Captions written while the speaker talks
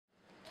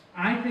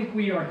I think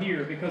we are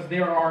here because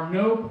there are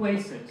no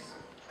places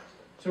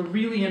to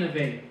really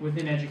innovate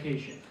within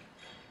education,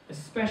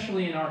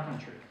 especially in our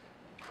country.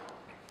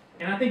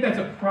 And I think that's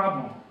a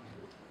problem.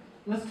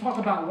 Let's talk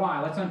about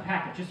why. Let's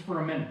unpack it just for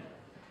a minute.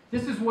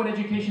 This is what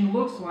education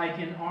looks like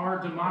in our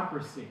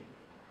democracy.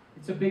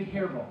 It's a big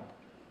hairball.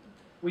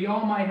 We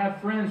all might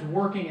have friends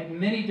working at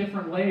many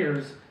different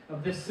layers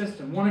of this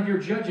system. One of your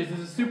judges is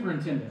a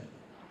superintendent,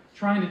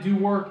 trying to do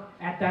work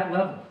at that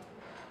level.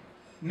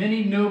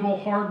 Many noble,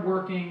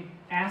 hardworking,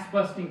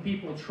 ass-busting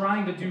people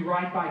trying to do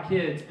right by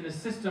kids in a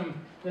system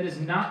that is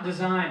not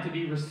designed to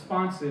be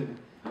responsive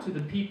to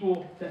the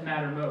people that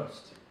matter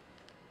most.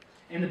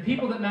 And the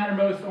people that matter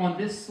most on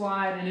this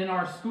slide and in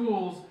our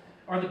schools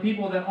are the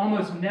people that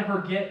almost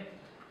never get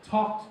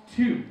talked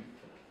to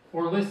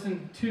or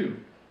listened to.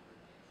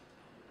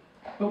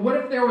 But what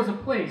if there was a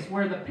place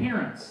where the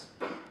parents,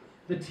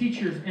 the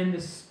teachers, and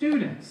the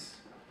students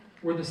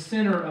were the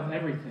center of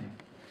everything?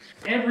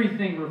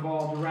 Everything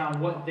revolved around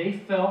what they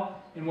felt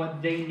and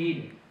what they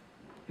needed.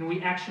 And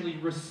we actually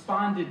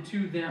responded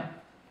to them.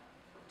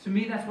 To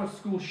me, that's what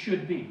school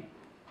should be.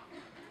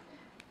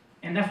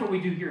 And that's what we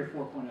do here at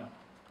 4.0.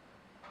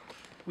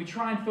 We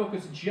try and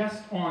focus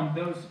just on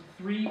those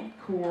three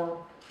core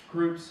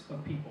groups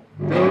of people.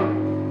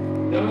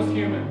 Those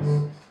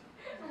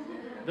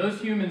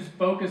humans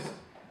focused,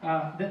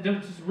 that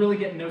just really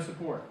get no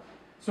support.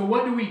 So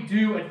what do we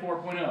do at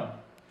 4.0?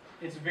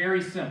 It's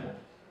very simple.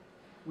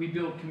 We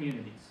build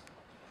communities.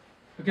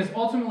 Because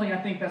ultimately,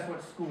 I think that's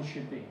what school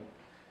should be.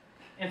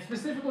 And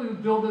specifically, we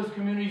build those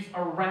communities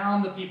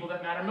around the people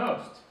that matter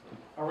most.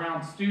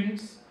 Around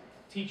students,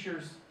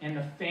 teachers, and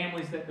the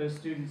families that those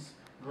students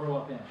grow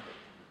up in.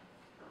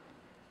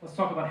 Let's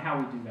talk about how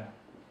we do that.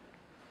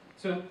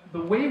 So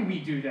the way we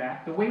do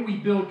that, the way we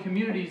build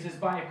communities is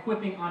by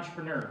equipping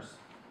entrepreneurs.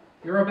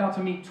 You're about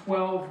to meet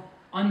 12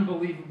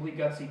 unbelievably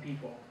gutsy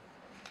people.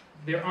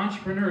 They're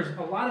entrepreneurs.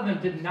 A lot of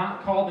them did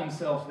not call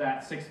themselves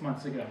that 6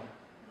 months ago.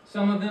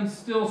 Some of them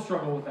still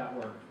struggle with that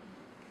word.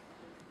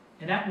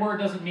 And that word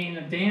doesn't mean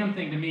a damn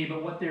thing to me,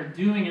 but what they're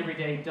doing every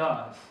day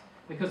does.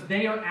 Because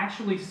they are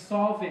actually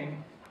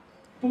solving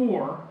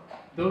for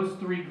those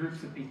three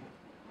groups of people.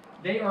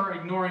 They are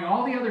ignoring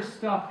all the other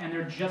stuff and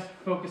they're just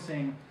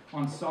focusing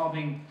on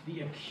solving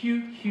the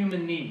acute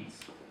human needs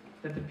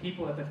that the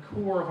people at the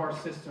core of our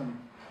system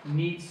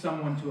need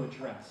someone to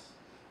address.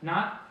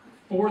 Not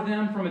for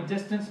them from a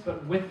distance,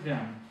 but with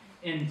them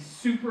in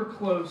super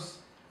close,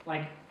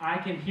 like I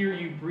can hear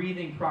you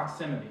breathing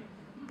proximity.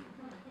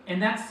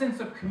 And that sense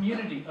of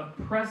community, of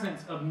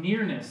presence, of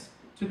nearness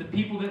to the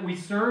people that we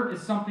serve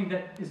is something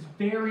that is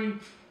very,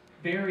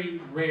 very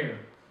rare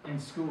in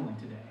schooling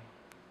today.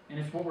 And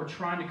it's what we're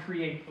trying to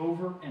create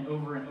over and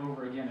over and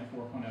over again at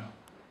 4.0.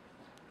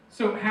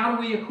 So how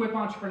do we equip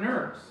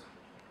entrepreneurs?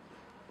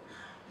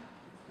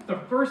 The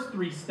first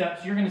three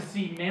steps you're going to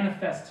see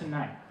manifest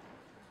tonight.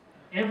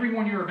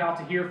 Everyone you're about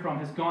to hear from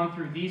has gone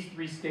through these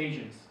three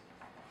stages.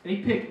 They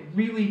pick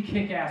really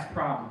kick-ass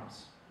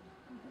problems,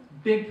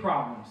 big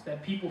problems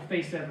that people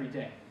face every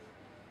day.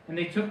 And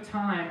they took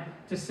time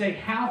to say,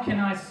 how can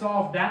I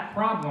solve that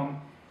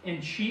problem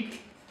in cheap,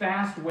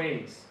 fast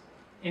ways,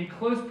 in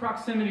close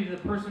proximity to the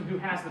person who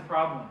has the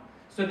problem,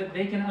 so that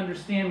they can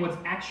understand what's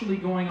actually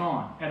going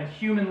on at a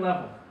human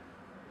level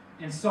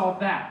and solve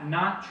that,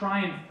 not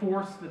try and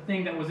force the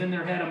thing that was in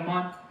their head a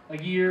month,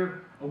 a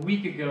year, a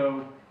week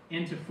ago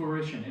into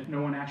fruition if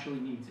no one actually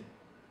needs it.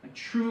 Like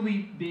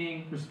truly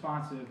being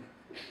responsive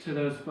to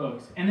those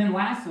folks. And then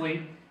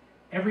lastly,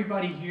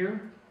 everybody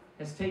here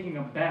has taken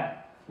a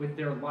bet with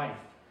their life,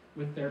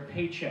 with their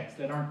paychecks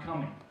that aren't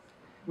coming,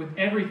 with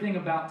everything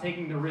about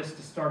taking the risk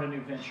to start a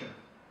new venture.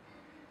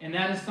 And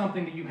that is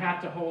something that you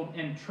have to hold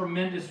in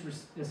tremendous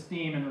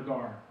esteem and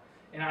regard.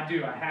 And I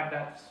do. I have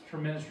that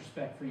tremendous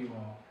respect for you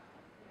all.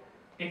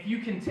 If you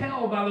can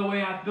tell, by the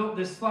way I've built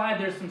this slide,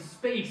 there's some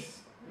space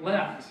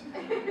left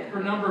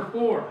for number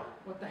 4.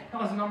 What the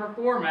hell is number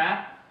 4,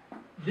 Matt?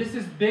 This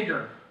is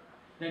bigger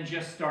than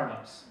just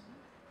startups.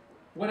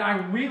 What I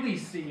really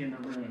see in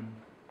the room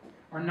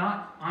are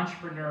not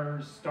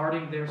entrepreneurs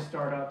starting their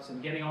startups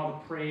and getting all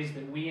the praise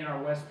that we in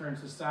our Western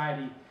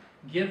society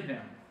give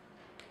them.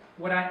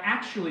 What I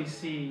actually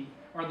see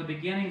are the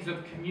beginnings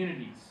of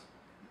communities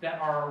that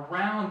are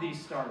around these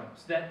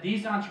startups, that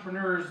these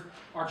entrepreneurs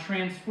are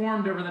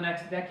transformed over the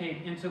next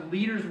decade into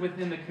leaders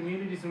within the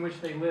communities in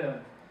which they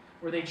live,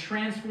 where they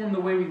transform the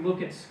way we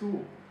look at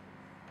school.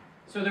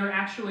 So they're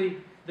actually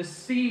the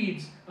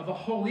seeds of a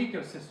whole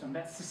ecosystem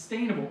that's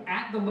sustainable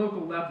at the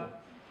local level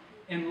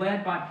and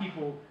led by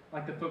people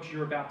like the folks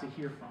you're about to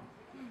hear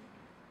from.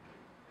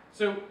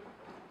 So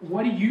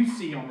what do you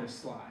see on this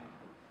slide?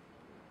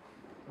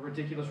 A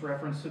ridiculous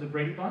reference to the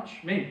Brady Bunch?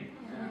 Maybe.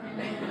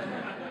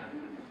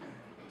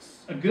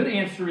 A good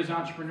answer is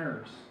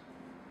entrepreneurs.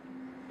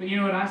 But you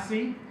know what I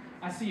see?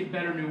 I see a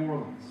better New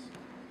Orleans.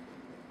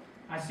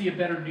 I see a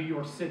better New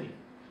York City.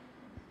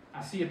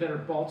 I see a better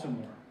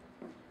Baltimore.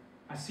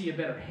 I see a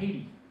better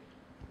Haiti.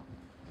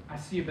 I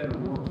see a better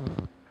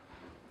world.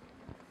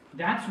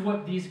 That's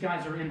what these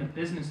guys are in the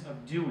business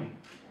of doing.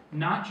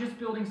 Not just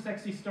building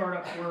sexy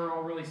startups we're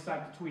all really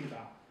psyched to tweet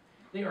about.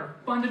 They are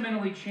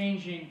fundamentally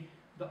changing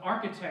the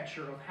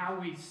architecture of how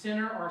we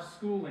center our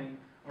schooling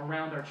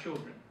around our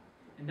children.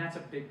 And that's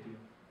a big deal.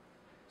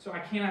 So I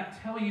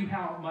cannot tell you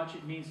how much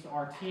it means to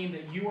our team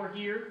that you are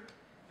here,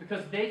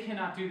 because they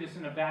cannot do this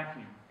in a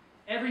vacuum.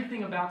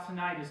 Everything about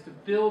tonight is to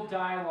build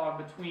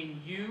dialogue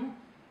between you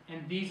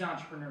and these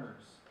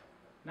entrepreneurs.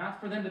 Not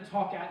for them to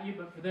talk at you,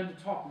 but for them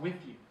to talk with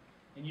you.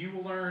 And you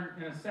will learn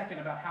in a second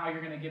about how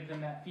you're going to give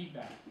them that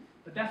feedback.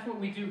 But that's what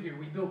we do here.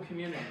 We build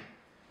community.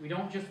 We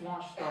don't just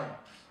launch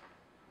startups.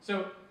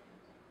 So,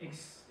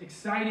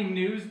 exciting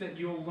news that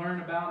you'll learn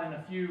about in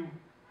a few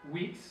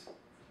weeks.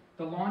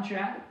 The launch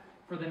app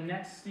for the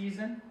next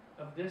season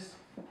of this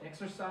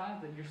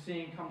exercise that you're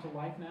seeing come to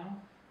life now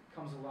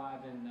comes alive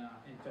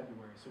in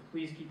February. So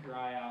please keep your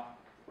eye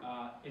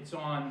out. It's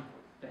on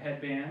the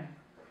headband,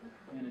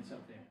 and it's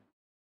up there.